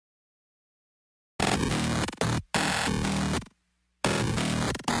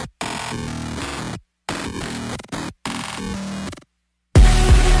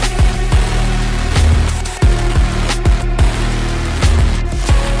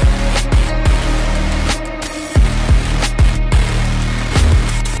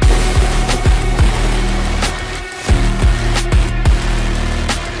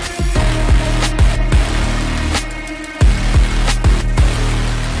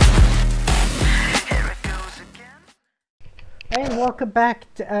and welcome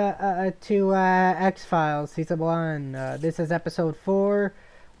back to X-Files Season 1. This is Episode 4,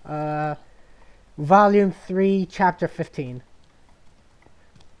 Volume 3, Chapter 15.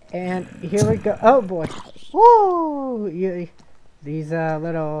 And here we go. Oh boy. Woo! These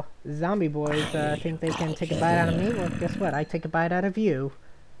little zombie boys think they can take a bite out of me. Well, guess what? I take a bite out of you.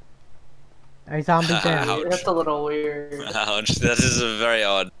 I zombie down. That's a little weird. Ouch, that is a very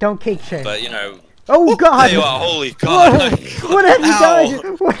odd. Don't cake shame. But you know. Oh God! There you are, holy God! What have you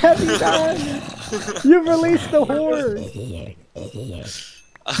done? What have you done? You've released the horde!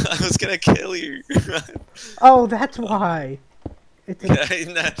 I was gonna kill you. Oh, that's why. It's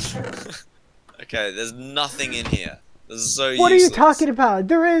Okay, there's nothing in here. This is so What useless. are you talking about?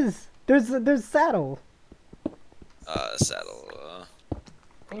 There is! There's saddle. Saddle.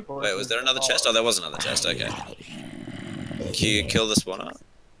 Wait, was there another chest? Oh, there was another chest, okay. Can you kill the spawner?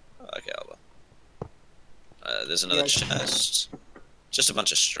 Okay, I'll there's another chest. Just a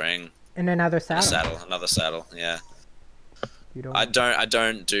bunch of string. And another saddle. Another saddle, yeah. You don't... I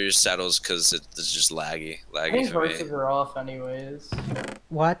don't do saddles because it's just laggy I think for me. horses are off anyways.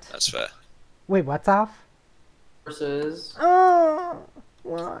 What? That's fair. Wait, what's off? Horses. Oh,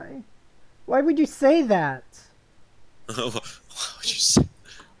 why? Why would you say that? What would you say?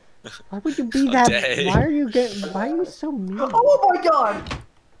 Why would you be How that? dare Why are you so mean? Oh my God!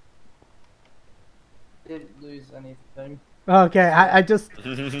 I didn't lose anything. Okay, I just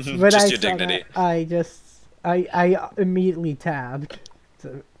when just I your saw dignity. that, I immediately tabbed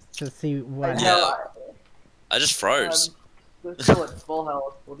to see what. Yeah. I just froze. They're still at full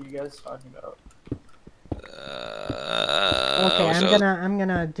health. What are you guys talking about? Okay, I'm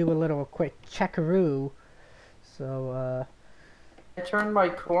gonna do a little quick checkaroo. So I turned my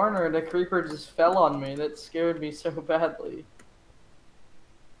corner and a creeper just fell on me. That scared me so badly.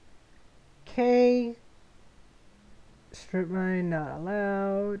 okay. Strip mine not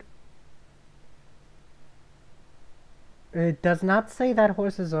allowed. It does not say that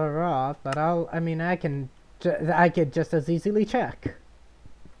horses are off, but I could just as easily check.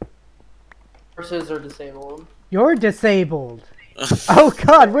 Horses are disabled. You're disabled. Oh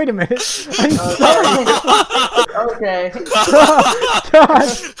God! Wait a minute. I'm sorry. Okay. God.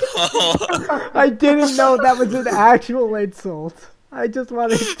 I didn't know that was an actual insult. I just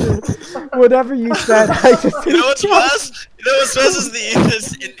wanted to. Whatever you said, I just. You know what's worse? You know what's worse is the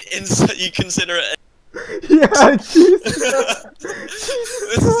insult you consider it. Yeah, Jesus.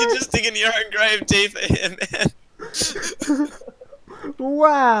 You're just digging your own grave deeper here, man.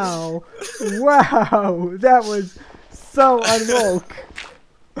 Wow. Wow. That was so unwoke.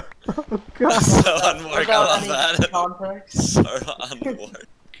 Oh God. So unwoke, I love that. Context? So unwoke.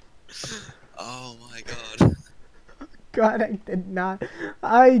 Oh my God. God,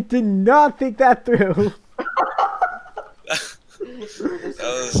 I did not think that through.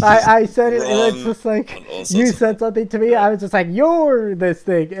 I said it, and it's just like, you said something to me, I was just like, you're this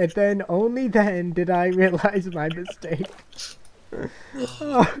thing, and then only then did I realize my mistake.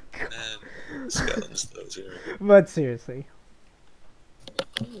 Oh, God. Man, skeletons though, too. But seriously.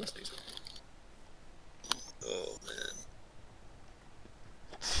 Oh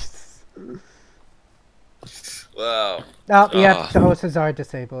man. Wow. Oh, yeah, the horses are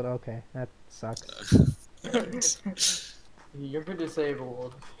disabled. Okay, that sucks. You're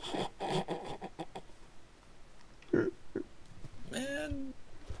disabled. Man,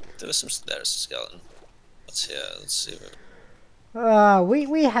 there's a skeleton. Let's see.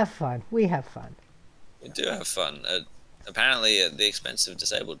 We have fun. We have fun. We do have fun. Apparently, at the expense of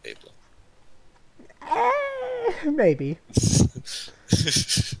disabled people. Maybe.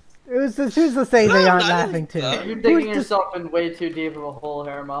 Who's to say they aren't laughing too? You're digging yourself in way too deep of a hole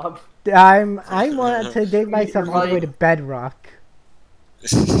here, Mob. I want to dig myself all the way to bedrock.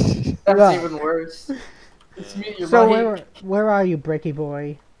 That's even worse. So where are you, Bricky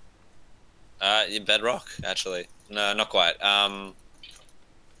boy? Bedrock, actually. No, not quite. I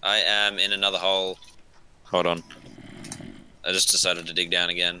am in another hole. Hold on. I just decided to dig down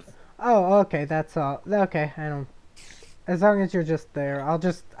again. Oh, okay, that's all. Okay, I don't. As long as you're just there, I'll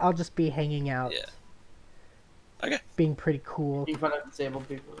just be hanging out. Yeah. Okay. Being pretty cool. Making fun of disabled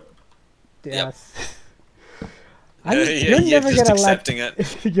people. Yes. You're never just accepting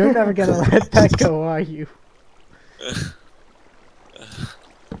it. You're never gonna let that go, are you?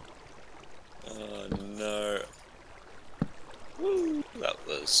 Oh no. That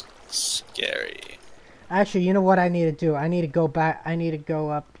was scary. Actually, you know what I need to do? I need to go back. I need to go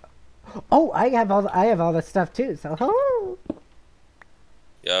up. Oh, I have all the stuff too. So, oh.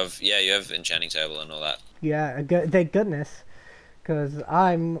 You have enchanting table and all that. Yeah, thank goodness, because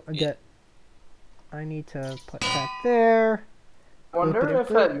I need to put that there. I wonder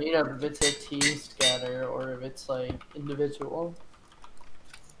if at meetup if it's a team scatter or if it's like individual.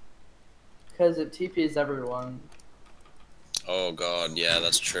 Because it TPs everyone. Oh god, yeah,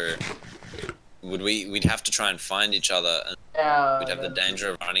 that's true. We'd have to try and find each other, and we'd have the danger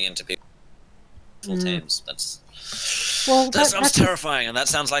of running into people. Teams. That sounds terrifying, and that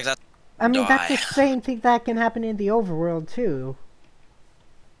sounds like that. I mean, that's the same thing that can happen in the overworld too.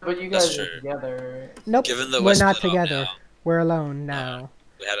 But you guys are together. Nope, we're not together. Now. We're alone now.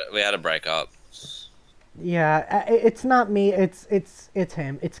 We had to break up. Yeah, it's not me. It's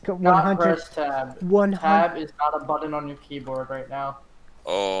him. It's 100. Press tab. 100. Tab is not a button on your keyboard right now.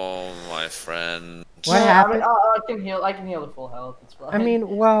 Oh, my friend. What happened? I can heal. I can heal the full health. It's fine. I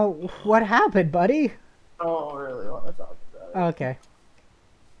mean, well, what happened, buddy? I don't really want to talk about it. Okay.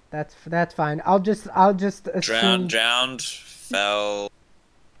 That's fine. I'll just assume... Drowned, fell.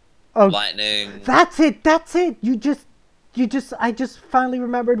 Oh, lightning. That's it. I just finally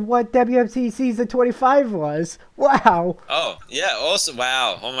remembered what WMC Season 25 was. Wow. Oh, yeah, awesome.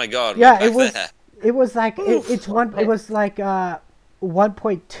 Wow. Oh my god. Yeah, it was like it was like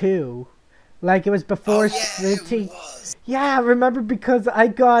 1.2. Like it was before City. Yeah, I remember because I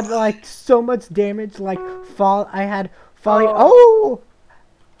got like so much damage, like I had falling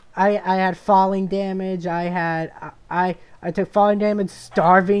I had falling damage, I took falling damage,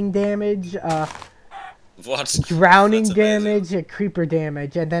 starving damage, drowning damage, and creeper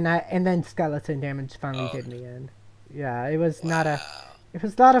damage, and then skeleton damage finally did me in. Yeah, it was not a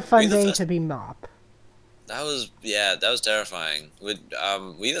fun day to be mop. That was terrifying. Were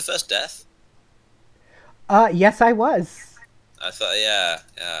you the first death? Yes, I was. I thought, yeah,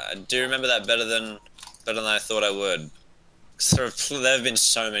 I do remember that better than I thought I would. There have been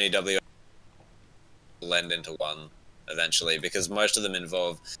so many blend into one eventually, because most of them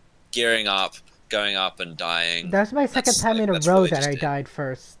involve gearing up, going up, and dying. That's my second time in a row really that I died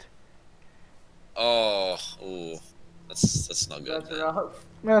first. Oh, ooh, that's not good. That's rough.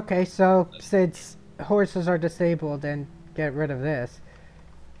 Okay, so since horses are disabled, then get rid of this.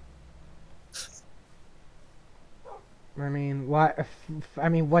 I mean,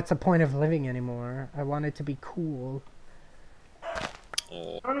 what's the point of living anymore? I want it to be cool.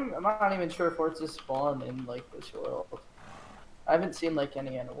 Oh. I'm not even sure if horses spawn in like this world. I haven't seen like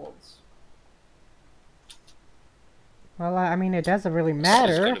any animals. Well, I mean, it doesn't really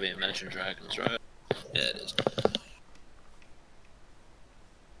matter. It's gonna be Imagine Dragons, right? Yeah, it is.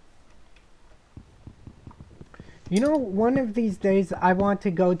 You know, one of these days I want to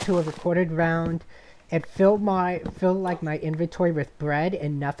go to a recorded round and fill like my inventory with bread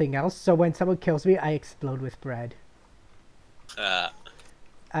and nothing else. So when someone kills me, I explode with bread.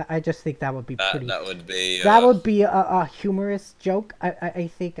 I just think that would be pretty. That would be. That would be a humorous joke.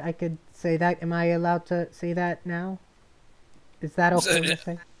 I think I could say that. Am I allowed to say that now? Is that okay to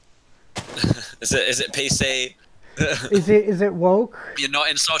say? Is it PC? is it woke? You're not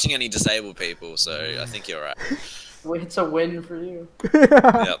insulting any disabled people, so I think you're right. It's a win for you.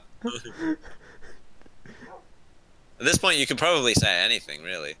 Yep. At this point, you could probably say anything,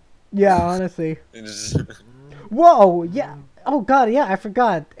 really. Yeah, honestly. Whoa, yeah. Oh god, yeah, I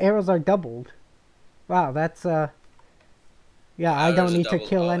forgot. Arrows are doubled. Wow, that's yeah, I don't need to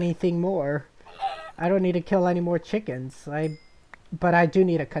kill anything more. I don't need to kill any more chickens. But I do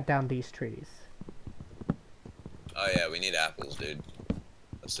need to cut down these trees. Oh yeah, we need apples, dude.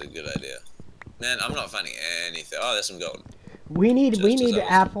 That's a good idea. Man, I'm not finding anything. Oh, there's some gold. We need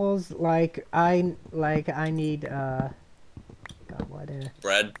apples I need God, what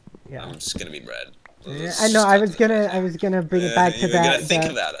bread? Yeah. I'm just gonna be bread. Yeah, I know. I was gonna bring it back to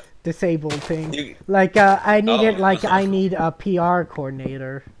that disabled thing. I needed I need a PR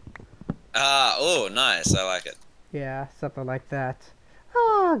coordinator. Oh, nice. I like it. Yeah, something like that.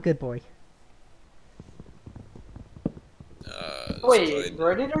 Oh, good boy. Wait,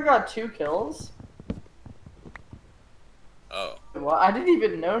 Brodator got 2 kills? Oh. Well, I didn't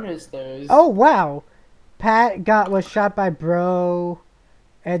even notice those. Oh wow, Pat was shot by Bro,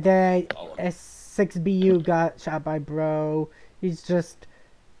 and then S6BU got shot by Bro. He's just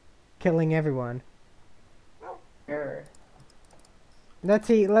killing everyone. Sure. Let's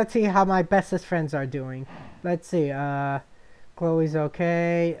see how my bestest friends are doing. Let's see. Chloe's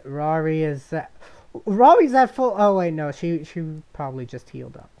okay. Rory's at full. Oh wait, no, she probably just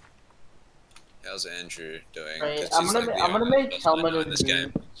healed up. How's Andrew doing? Right, I'm gonna make helmet in this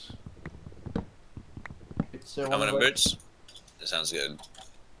game. So helmet and boots. That sounds good.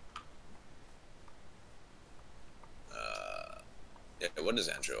 Yeah, what is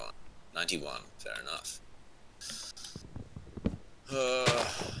Andrew on? 91. Fair enough.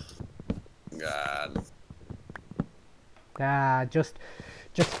 God. Just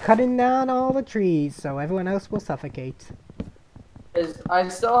cutting down all the trees so everyone else will suffocate. I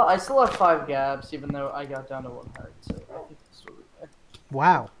still have 5 gaps, even though I got down to 1 heart. So I think it's still there.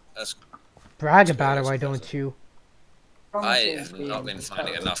 Wow. That's Brag about it, why don't you? I have not been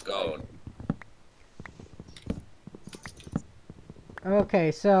finding enough gold.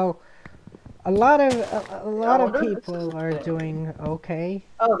 Okay, so a lot of people are doing okay.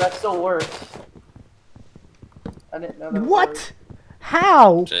 Oh, that still works. I didn't know that. What?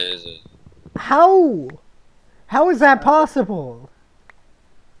 How? Jesus. How? How is that possible?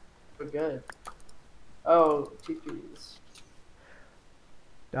 We're good. Oh, TPs.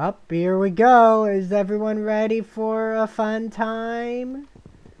 Up, here we go. Is everyone ready for a fun time?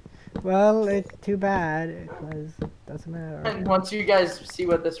 Well, it's too bad because it doesn't matter. And once you guys see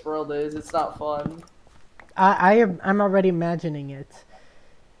what this world is, it's not fun. I'm already imagining it.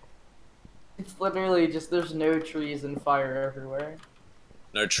 It's literally just there's no trees and fire everywhere.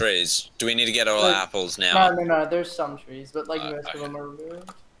 No trees. Do we need to get all our apples now? No. There's some trees, but like most of them are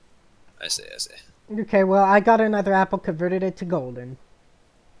removed. I see. Okay, well, I got another apple, converted it to golden.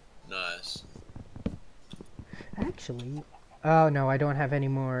 Nice. Actually, oh no, I don't have any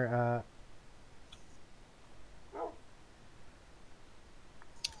more.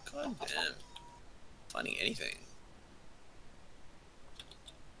 God damn. Finding anything.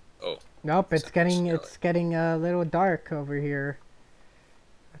 Oh. Nope, it's getting a little dark over here.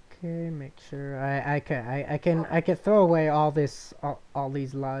 Okay, make sure I can throw away all these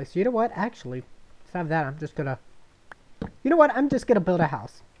logs. You know what? Actually, instead of that, I'm just gonna build a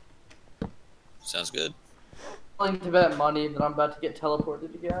house. Sounds good. I'm willing to bet money that I'm about to get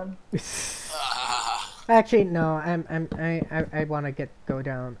teleported again. Actually, no. I want to go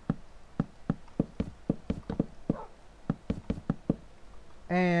down.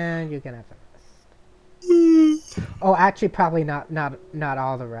 And you can have the rest. Oh, actually, probably not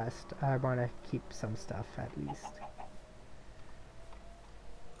all the rest. I want to keep some stuff at least.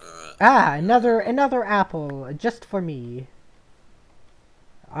 Another apple just for me.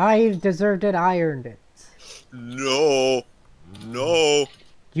 I deserved it. I earned it. No.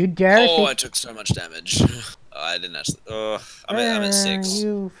 You dare? Oh, I took so much damage. I didn't actually. I'm at 6.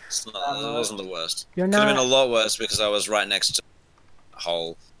 It wasn't the worst. Could have been a lot worse because I was right next to a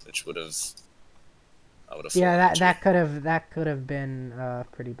hole, which would have. Yeah, that could have been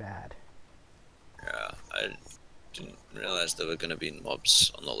pretty bad. Yeah, I didn't realize there were gonna be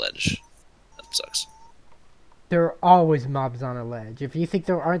mobs on the ledge. That sucks. There are always mobs on a ledge. If you think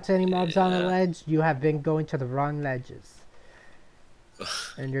there aren't any mobs on a ledge, you have been going to the wrong ledges.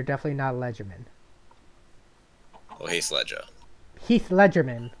 And you're definitely not a ledgerman. Or Heath Ledger. Heath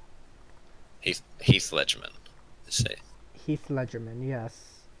Ledgerman. Heath Ledgerman. See. Heath Ledgerman,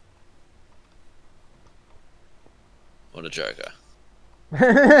 yes. What a joker.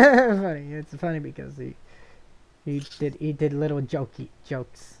 Funny. It's funny because he did little jokes.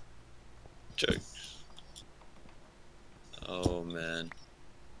 Jokes. Oh man.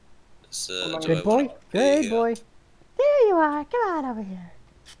 Good boy. Good boy. There you are. Come on over here.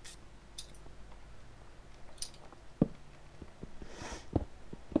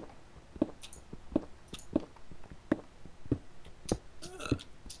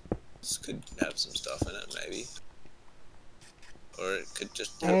 This could have some stuff in it, maybe. Or it could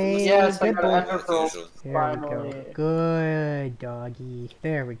just. Hey, yes, good I got an boy. There we go. Good doggy.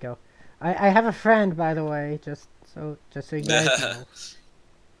 There we go. I have a friend, by the way, just so you guys know.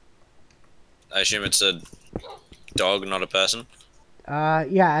 I assume it's a dog, not a person.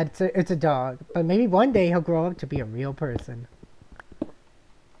 Yeah, it's a dog, but maybe one day he'll grow up to be a real person.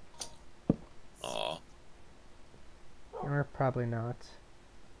 Aw. Or probably not.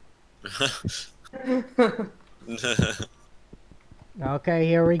 Okay,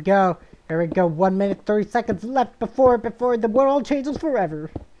 here we go. 1 minute 30 seconds left before the world changes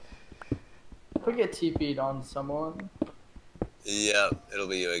forever. If we get TP'd on someone. Yeah, it'll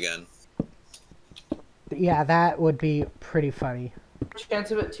be you again. Yeah, that would be pretty funny. Chance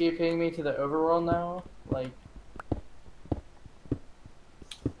of it TPing me to the overworld now? Like.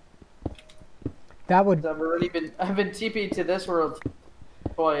 That would. I've been TP'd to this world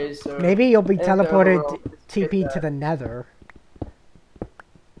twice. So maybe you'll be teleported TP to the Nether.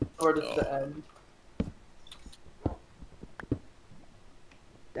 Or to the end.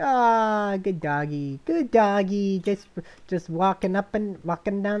 Ah, good doggy. Good doggy. Just walking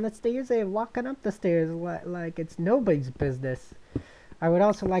down the stairs and walking up the stairs like it's nobody's business. I would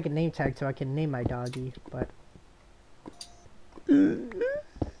also like a name tag so I can name my doggy, but.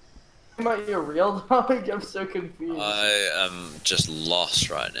 About your real dog? I'm so confused. I am just lost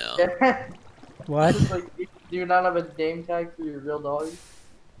right now. What? Do you not have a name tag for your real dog?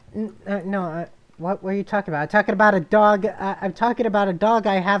 No, what were you talking about? I'm talking about a dog. I'm talking about a dog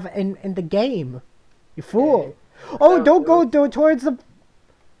I have in the game. You fool! Okay. Oh, don't go towards the.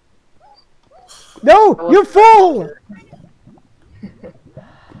 No, you fool!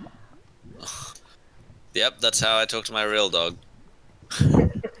 Yep, that's how I talk to my real dog.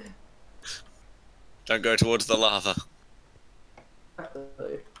 Don't go towards the lava.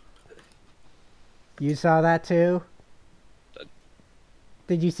 You saw that too?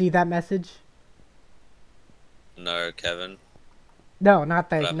 Did you see that message? No, Kevin. No, not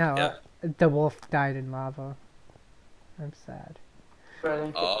the Yeah. the wolf died in lava. I'm sad.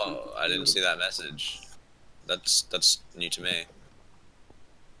 Oh, I didn't see that message. That's new to me.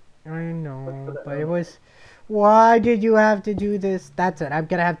 I know, but it was. Why did you have to do this? That's it. I'm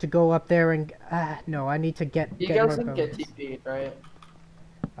gonna have to go up there and. No, I need to get. You get guys more didn't get bones. TP'd, right?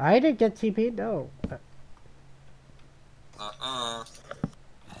 I didn't get TP'd. No. The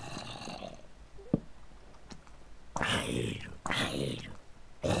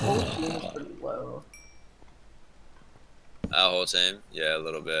whole team's pretty low. Our whole team? Yeah, a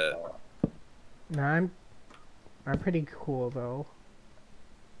little bit. No, I'm pretty cool though.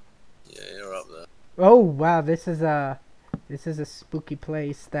 Yeah, you're up there. Oh wow, this is a spooky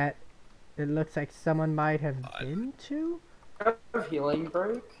place that it looks like someone might have been to. Do you have healing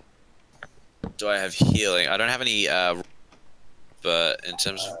break? Do I have healing? I don't have any, but in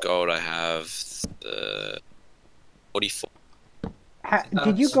terms of gold, I have 44.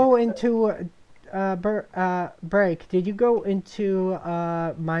 Did you go into break? Did you go into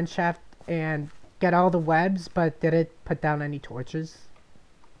mineshaft and get all the webs, but did it put down any torches?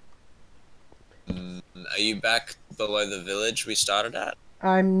 Are you back below the village we started at?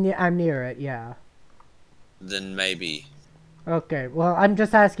 I'm near it, yeah. Then maybe. Okay, well, I'm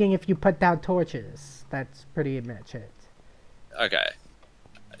just asking if you put down torches. That's pretty much it. Okay.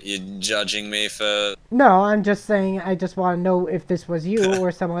 You're judging me for... No, I'm just saying I just want to know if this was you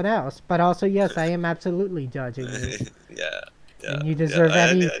or someone else. But also, yes, I am absolutely judging you. Yeah. And you deserve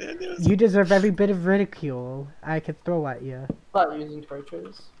you deserve every bit of ridicule I could throw at you. Not using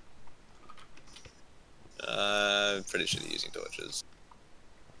torches. Pretty sure they're using torches.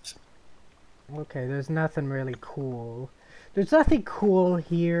 Okay, there's nothing really cool. There's nothing cool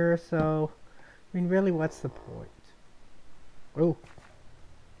here, so... I mean, really, what's the point? Oh.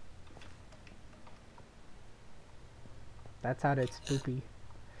 That sounded spoopy.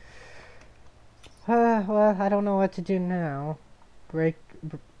 Well, I don't know what to do now. Break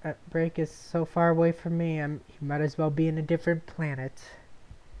is so far away from me, he might as well be in a different planet.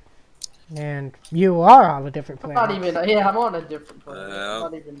 And you are on a different planet. Not even, yeah, I'm on a different planet.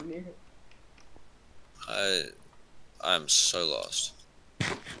 Not even near. I'm so lost.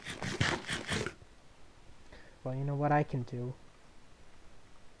 Well, you know what I can do?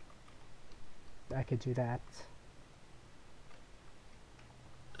 I could do that.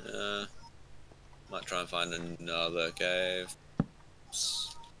 Might try and find another cave.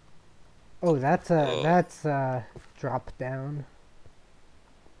 Oh, that's a drop down.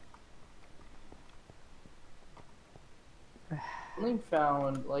 I only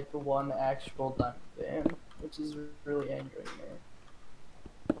found like the one actual diamond vein, which is really angering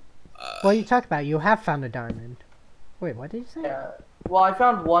me. What are you talking about? You have found a diamond. Wait, what did you say? Yeah. Well, I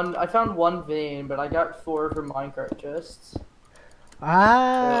found one vein, but I got 4 from minecart chests.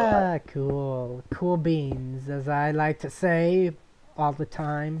 Ah, cool. Cool beans, as I like to say all the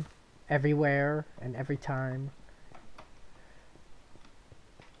time, everywhere, and every time.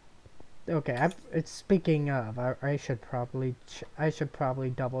 Okay, it's speaking of, I should probably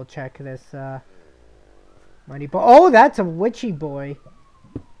double check this mighty boy. Oh, that's a witchy boy.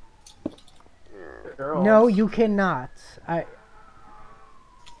 Girl. No, you cannot.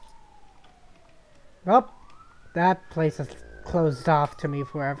 Oh, that place is closed off to me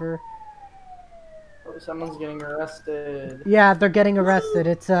forever. Oh, someone's getting arrested. Yeah, they're getting arrested.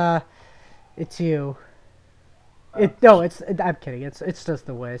 It's you. I'm kidding. It's just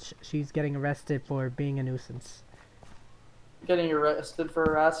the witch. She's getting arrested for being a nuisance. Getting arrested for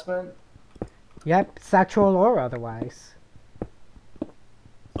harassment? Yep, sexual or otherwise.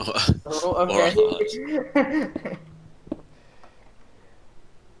 Oh, okay.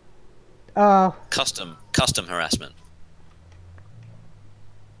 Custom harassment.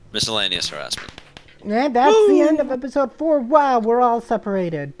 Miscellaneous harassment. And that's the end of episode 4. Wow, we're all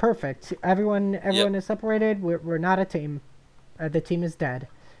separated. Perfect. Everyone is separated. We're not a team. The team is dead.